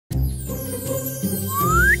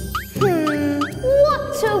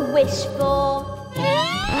wish for?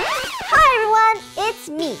 Hi everyone, it's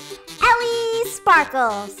me, Ellie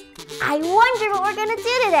Sparkles. I wonder what we're gonna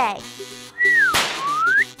do today.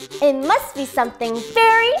 It must be something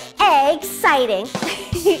very exciting.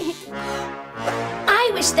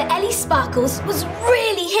 I wish that Ellie Sparkles was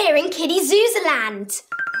really here in Kiddyzuzaa land.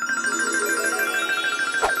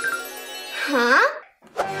 Huh?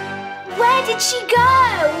 Where did she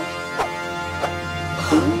go?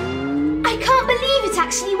 I can't believe it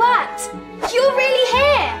actually worked. You're really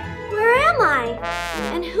here. Where am I?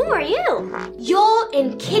 And who are you? You're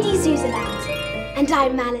in Kiddyzuzaa land. And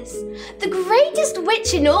I'm Malice, the greatest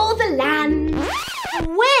witch in all the land.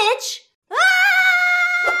 Witch?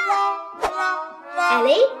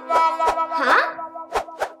 Ellie? Huh?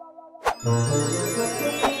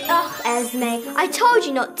 Ugh, Esme, I told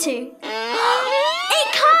you not to. It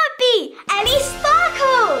can't be! Ellie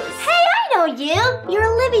Sparkles! Hey, I know you! You're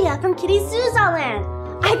Olivia from Kiddyzuzaa land.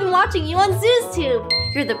 I've been watching you on ZoosTube.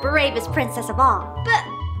 You're the bravest princess of all. But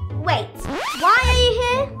wait, why are you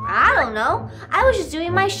here? I don't know. I was just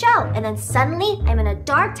doing my show, and then suddenly I'm in a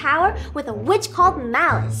dark tower with a witch called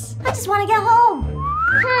Malice. I just want to get home.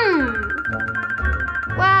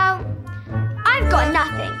 Well, I've got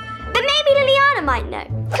nothing, but maybe Liliana might know.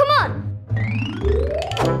 Come on.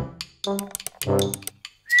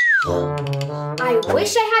 I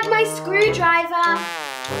wish I had my screwdriver.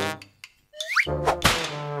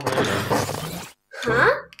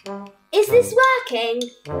 Huh? Is this working?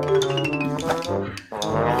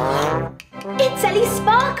 It's Ellie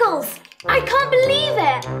Sparkles! I can't believe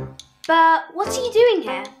it! But what are you doing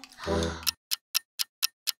here?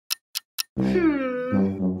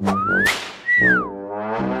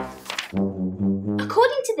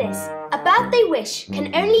 According to this, a birthday wish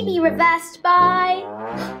can only be reversed by...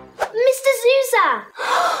 Mr. Zuzaa!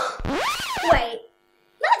 Wait,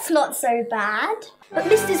 that's not so bad. But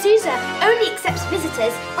Mr. Zuzaa only accepts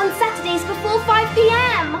visitors on Saturdays before 5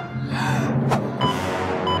 p.m.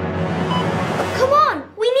 Come on,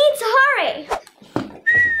 we need to hurry.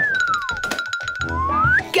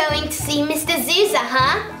 Going to see Mr. Zuzaa,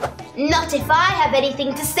 huh? Not if I have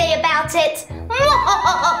anything to say about it.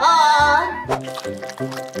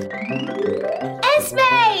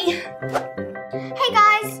 Esme! Hey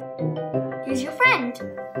guys, who's your friend?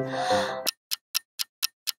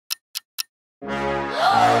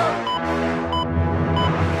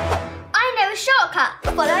 I know a shortcut.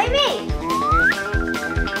 Follow me.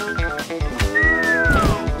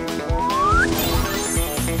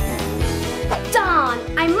 Darn,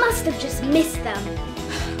 I must have just missed them.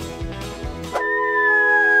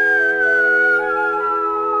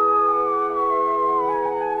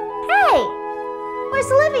 Hey,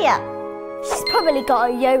 where's Olivia? She's probably got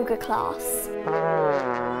a yoga class.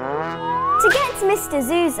 To get to Mr.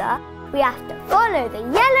 Zuzaa, we have to follow the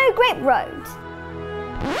yellow brick road.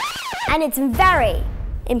 And it's very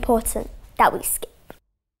important that we skip.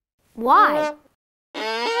 Why?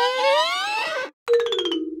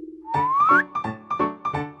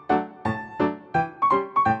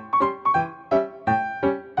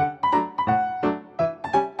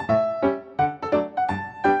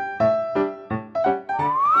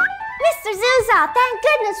 Mr. Zuzaa, thank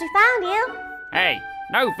goodness we found you. Hey,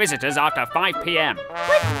 no visitors after 5 p.m.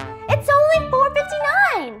 But it's only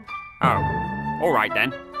 4:59. Oh, all right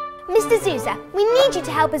then. Mr. Zuzaa, we need you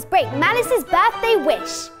to help us break Malice's birthday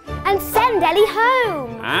wish and send Ellie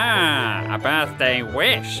home. Ah, a birthday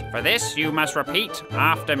wish. For this, you must repeat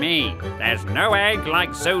after me. There's no egg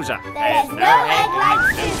like Zuzaa. There's no egg like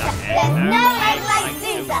Zuzaa. There's no egg like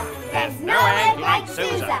Zuzaa. There's no egg like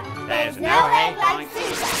Zuzaa. There's no egg like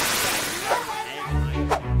Zuzaa.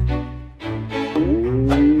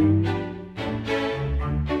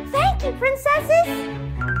 Thank you, princesses.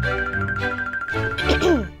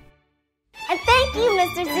 And thank you,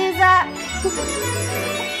 Mr. Zuzaa.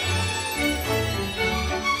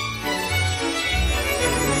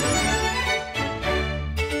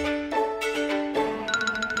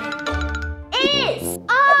 It's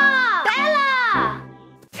off! Bella!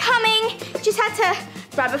 Coming! Just had to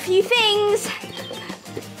grab a few things.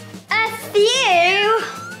 A few?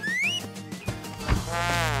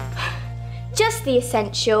 Just the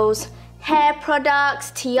essentials. Hair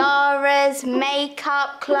products, tiaras,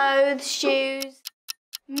 makeup, clothes, shoes.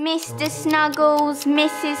 Mr. Snuggles,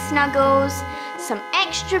 Mrs. Snuggles, some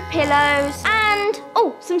extra pillows, and,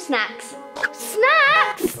 oh, some snacks.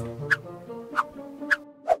 Snacks?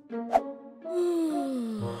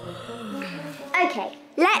 Okay,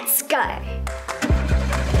 let's go.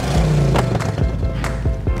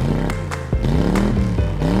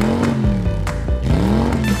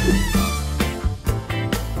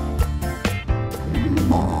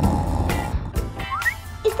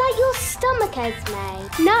 stomach,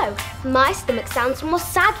 Esme. No, my stomach sounds more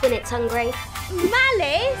sad when it's hungry.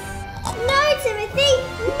 Malice? No, Timothy,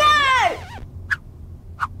 no!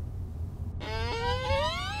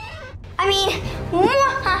 I mean,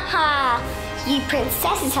 mwahaha! You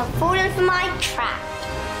princesses have fallen for my trap.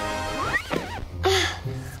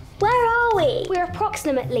 Where are we? We're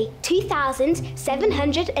approximately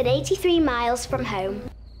 2,783 miles from home.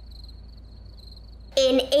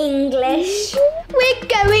 In English, We're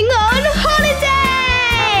going on holiday!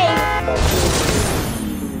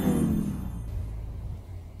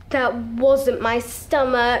 That wasn't my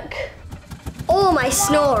stomach. or my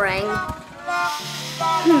snoring.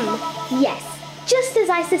 Yes, just as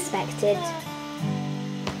I suspected.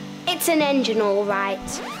 It's an engine, all right.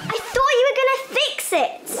 I thought you were gonna fix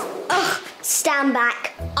it. Ugh, stand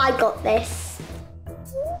back. I got this.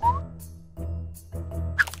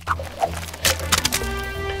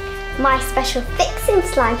 My special fixing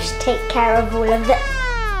slime should take care of all of it.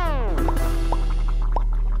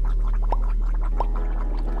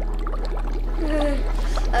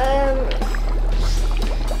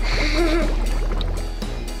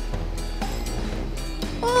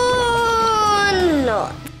 Or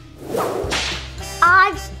not.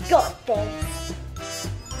 I've got this.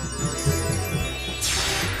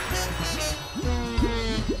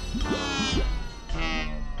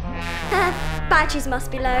 Batteries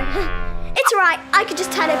must be low. It's alright, I could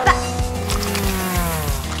just turn it back.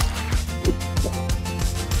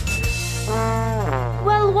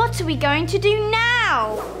 Well, what are we going to do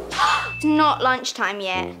now? It's not lunchtime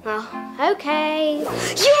yet. Oh, okay.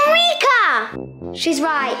 Eureka! She's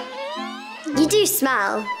right. You do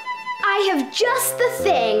smell. I have just the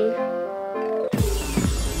thing.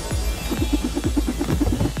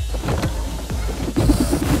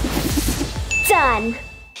 Done.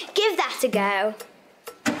 Give that a go.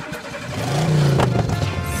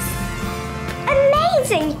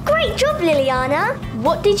 Amazing! Great job, Liliana.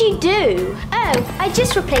 What did you do? Oh, I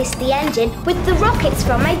just replaced the engine with the rockets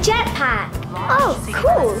from my jetpack. Oh,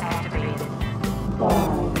 cool.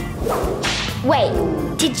 Wait,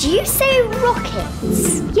 did you say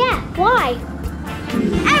rockets? Yeah, why?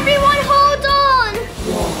 Everyone hold on!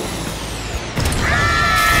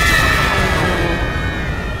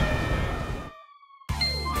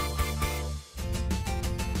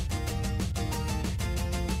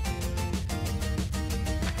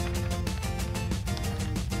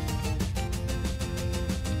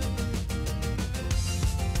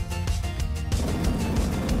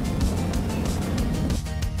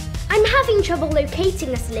 I'm having trouble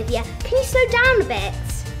locating us, Olivia. Can you slow down a bit?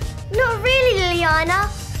 Not really, Liliana,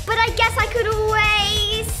 but I guess I could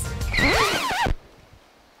always...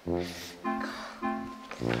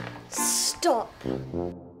 Stop.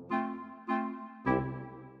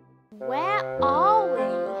 Where are we?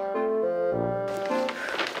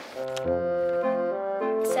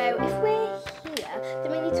 So if we're here, then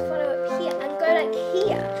we need to follow up here and go like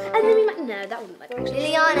here. And then we might... No, that wouldn't work. Actually.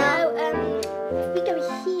 Liliana. No, we go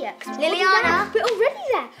here. Liliana. We're already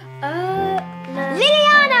there. No.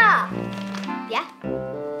 Liliana! Yeah?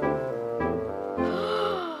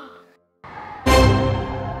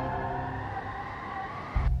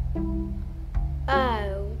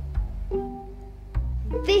 Oh.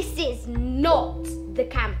 This is not the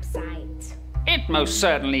campsite. It most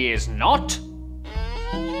certainly is not.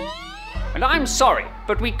 And I'm sorry,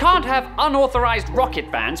 but we can't have unauthorized rocket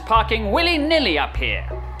vans parking willy-nilly up here.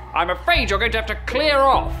 I'm afraid you're going to have to clear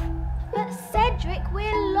off. But Cedric,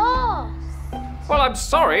 we're lost. Well, I'm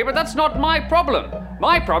sorry, but that's not my problem.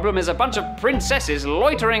 My problem is a bunch of princesses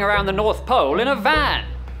loitering around the North Pole in a van.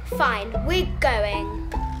 Fine, we're going.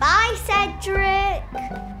 Bye, Cedric.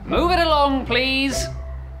 Move it along, please.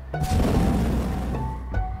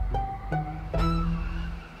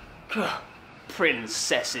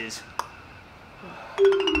 Princesses.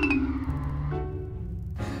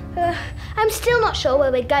 I'm still not sure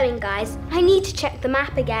where we're going, guys. I need to check the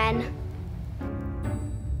map again.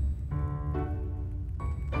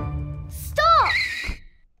 Stop!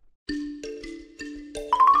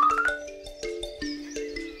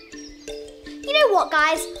 You know what,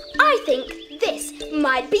 guys? I think this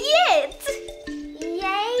might be it.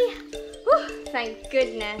 Yay. Whew, thank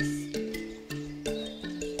goodness.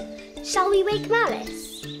 Shall we wake Malice?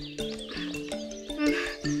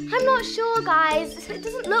 I'm not sure, guys. It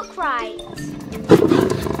doesn't look right.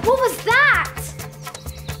 What was that?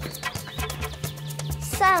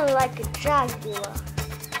 Sound like a jaguar.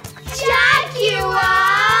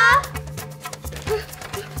 Jaguar!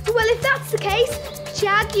 Well, if that's the case,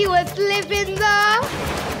 jaguars live in the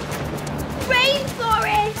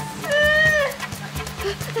rainforest.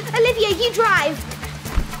 Olivia, you drive.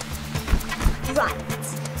 Right.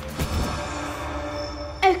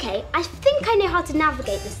 Okay, I think I know how to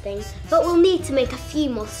navigate this thing, but we'll need to make a few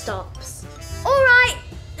more stops. All right,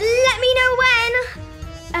 let me know when.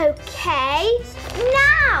 Okay,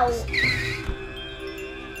 now!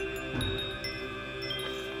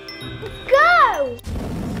 Go!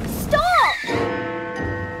 Stop!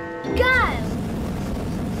 Go!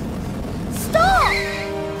 Stop!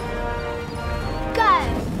 Go!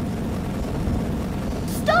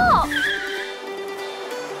 Stop!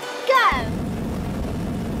 Go!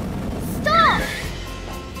 Stop!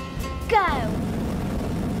 Go!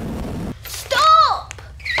 Stop!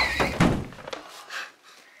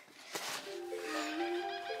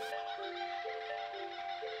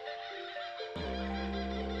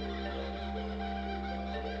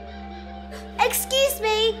 Excuse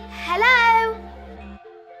me. Hello.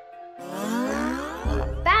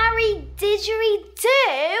 Barry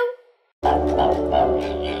didgeridoo?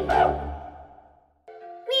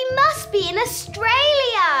 We must be in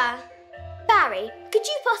Australia. Barry, could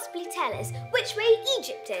you possibly tell us which way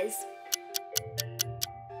Egypt is?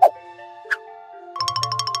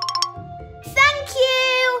 Thank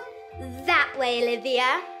you. That way,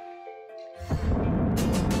 Olivia.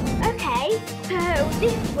 Okay, so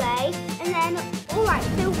this way, and then, all right,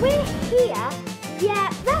 so we're here. Yeah,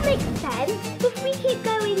 that makes sense. If we keep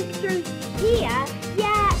going through here,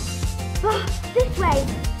 yeah, this way.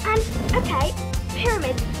 And, okay,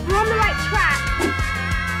 pyramids, we're on the right track.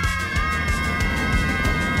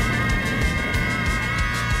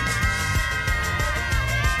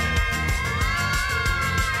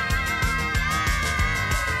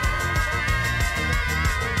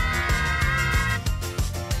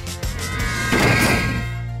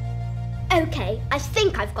 Okay, I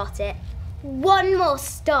think I've got it. One more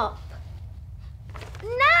stop.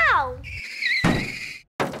 Now!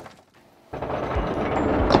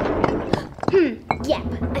 Yep,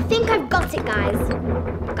 I think I've got it, guys.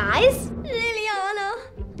 Guys? Liliana,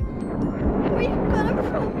 we've got a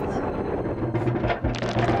problem.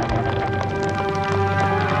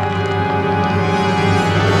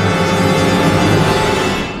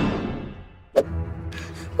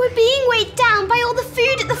 We're being weighed down by all the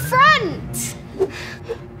food at the front.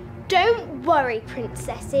 Don't worry,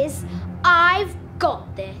 princesses. I've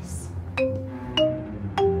got this.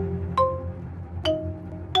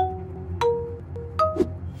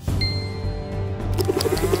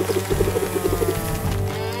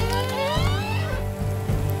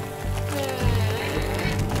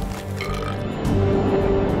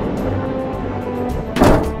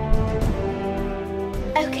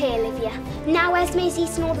 Okay, Olivia. Now Esme's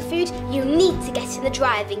eaten all the food, you need to get in the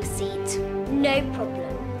driving seat. No problem.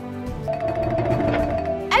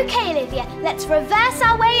 Okay, Olivia, let's reverse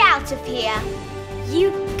our way out of here.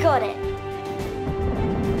 You got it.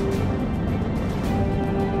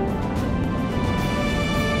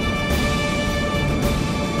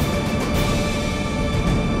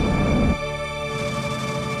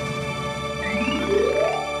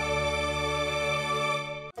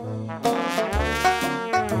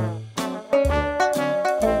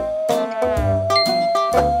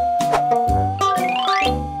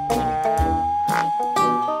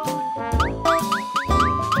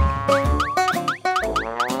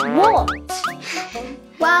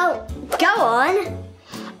 Well, go on.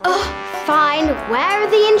 Oh, fine. Where are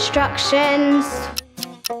the instructions?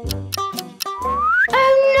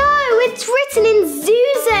 Oh no, it's written in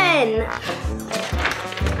Zuzan.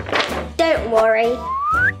 Don't worry.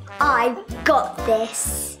 I've got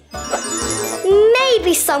this.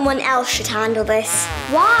 Maybe someone else should handle this.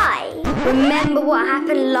 Why? Remember what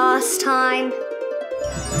happened last time?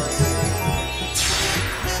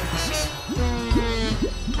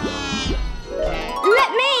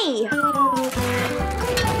 Let me!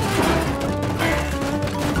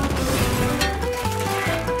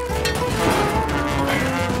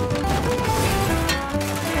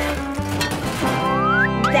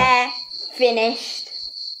 There, finished.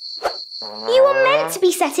 You were meant to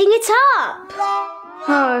be setting it up.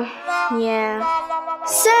 Oh, yeah.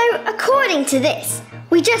 So, according to this,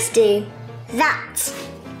 we just do that.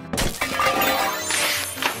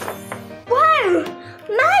 Whoa!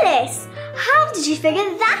 Malice! How did you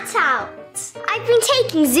figure that out? I've been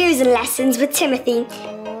taking Zuzan lessons with Timothy.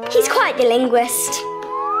 He's quite the linguist.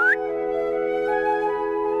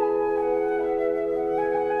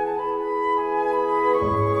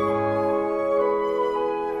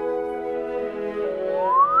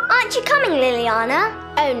 Aren't you coming, Liliana?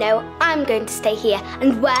 Oh no, I'm going to stay here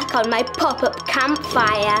and work on my pop-up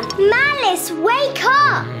campfire. Malice, wake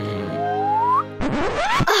up!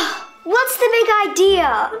 What's the big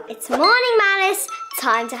idea? It's morning, Malice.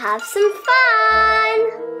 time to have some fun.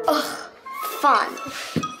 Ugh, fun.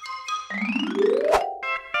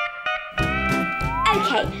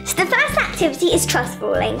 Okay, so the first activity is trust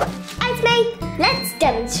falling. Esme, let's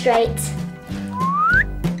demonstrate.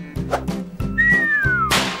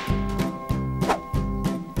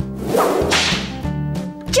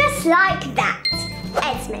 Just like that.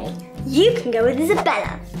 Esme, you can go with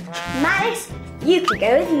Isabella. Malice, you can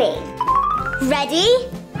go with me. Ready?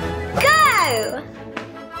 Go!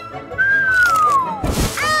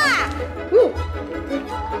 Ah! Ooh.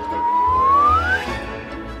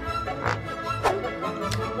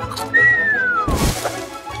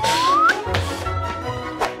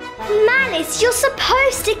 Malice, you're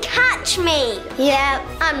supposed to catch me. Yeah,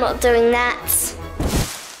 I'm not doing that.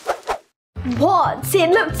 What? It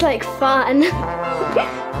looks like fun.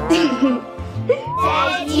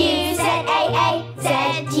 Z-U-Z-A-A,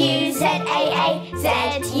 Z-U-Z-A-A,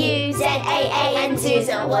 Z-U-Z-A-A, and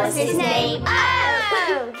Zuzaa was his name.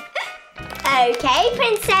 Oh! Okay,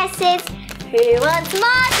 princesses. Who wants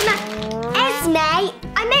marshmallows? Esme,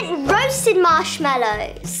 I meant roasted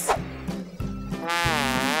marshmallows.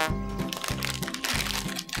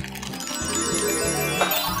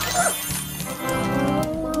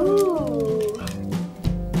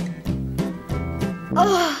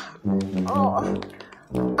 Oh,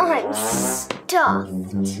 I'm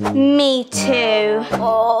stuffed. Me too.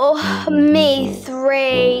 Oh, me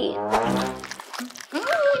three.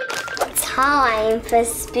 Time for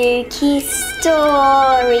spooky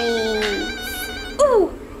stories.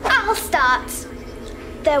 Ooh, I'll start.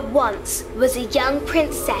 There once was a young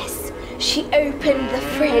princess. She opened the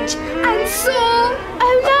fridge and saw...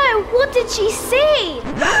 Oh no, what did she see?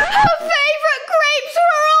 Her favourite grapes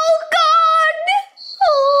were all gone!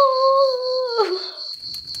 Oh.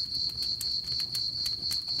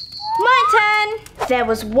 My turn. There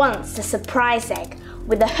was once a surprise egg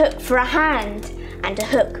with a hook for a hand and a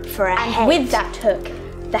hook for a head. With that hook,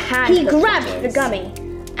 the hand He grabbed the gummy,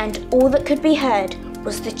 and all that could be heard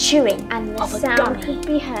was the chewing, and the sound could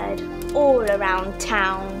be heard all around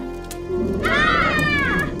town.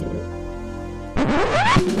 Ah!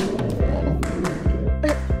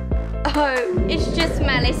 Oh, it's just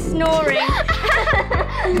Malice snoring.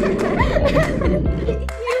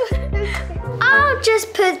 I'll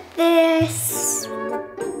just put this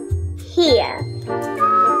here.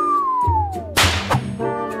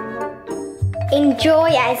 Enjoy,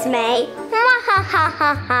 Esme.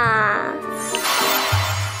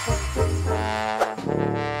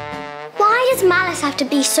 Why does Malice have to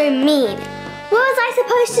be so mean? What was I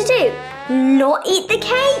supposed to do? Not eat the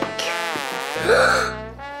cake?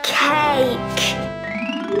 Cake.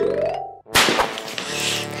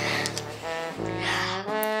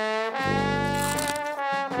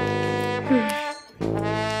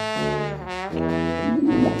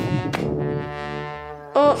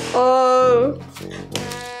 Uh-oh.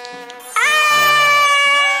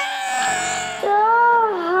 So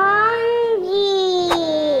hungry.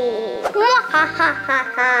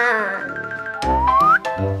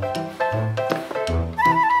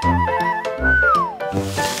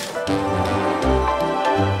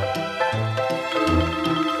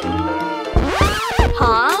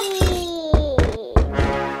 Huh?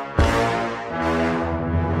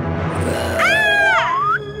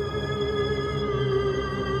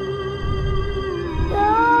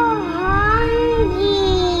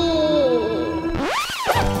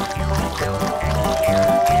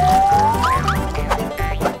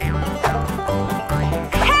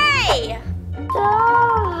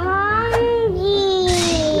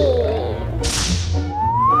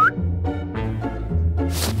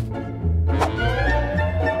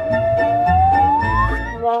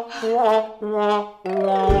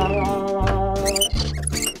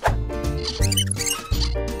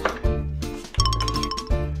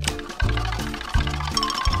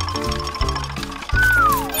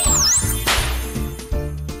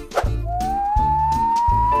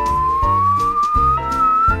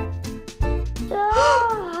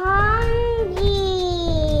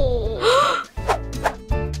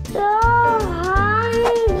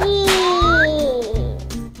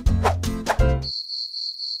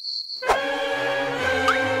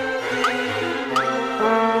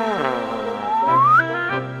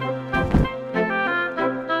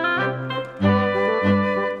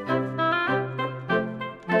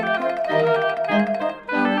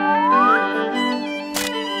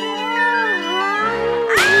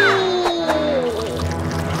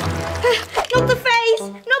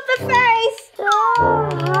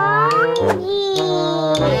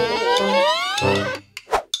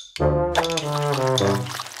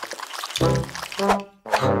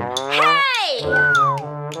 Hey!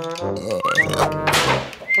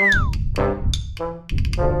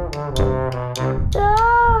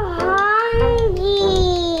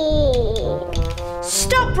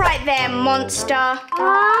 right there, monster.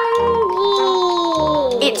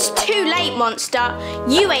 It's too late, monster.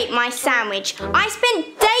 You ate my sandwich. I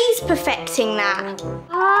spent days perfecting that.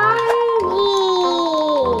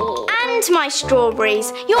 And my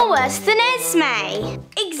strawberries. You're worse than Esme.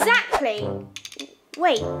 Exactly.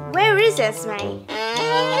 Wait, where is Esme?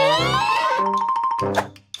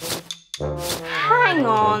 Hang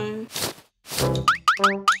on.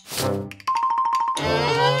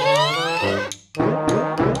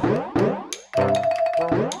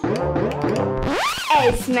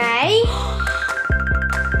 Esme?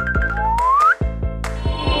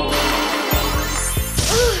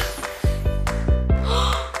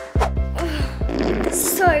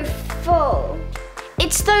 So full.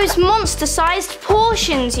 It's those monster-sized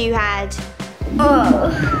portions you had.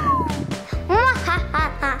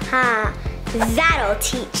 That'll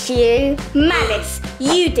teach you. Malice,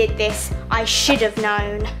 you did this. I should have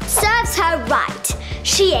known. Serves her right.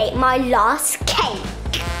 She ate my last cake.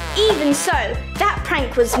 Even so, that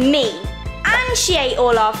prank was me. And she ate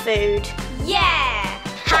all our food. Yeah!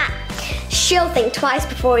 Ha! She'll think twice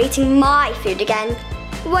before eating my food again.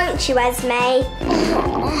 Won't you, Esme?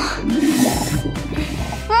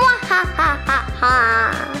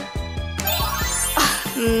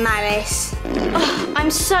 Malice. Oh,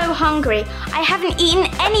 I'm so hungry. I haven't eaten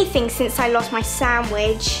anything since I lost my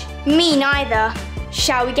sandwich. Me neither.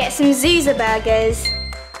 Shall we get some Zuzaa burgers?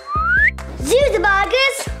 Zuzaa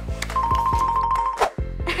burgers?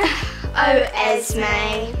 Oh,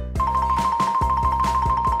 Esme.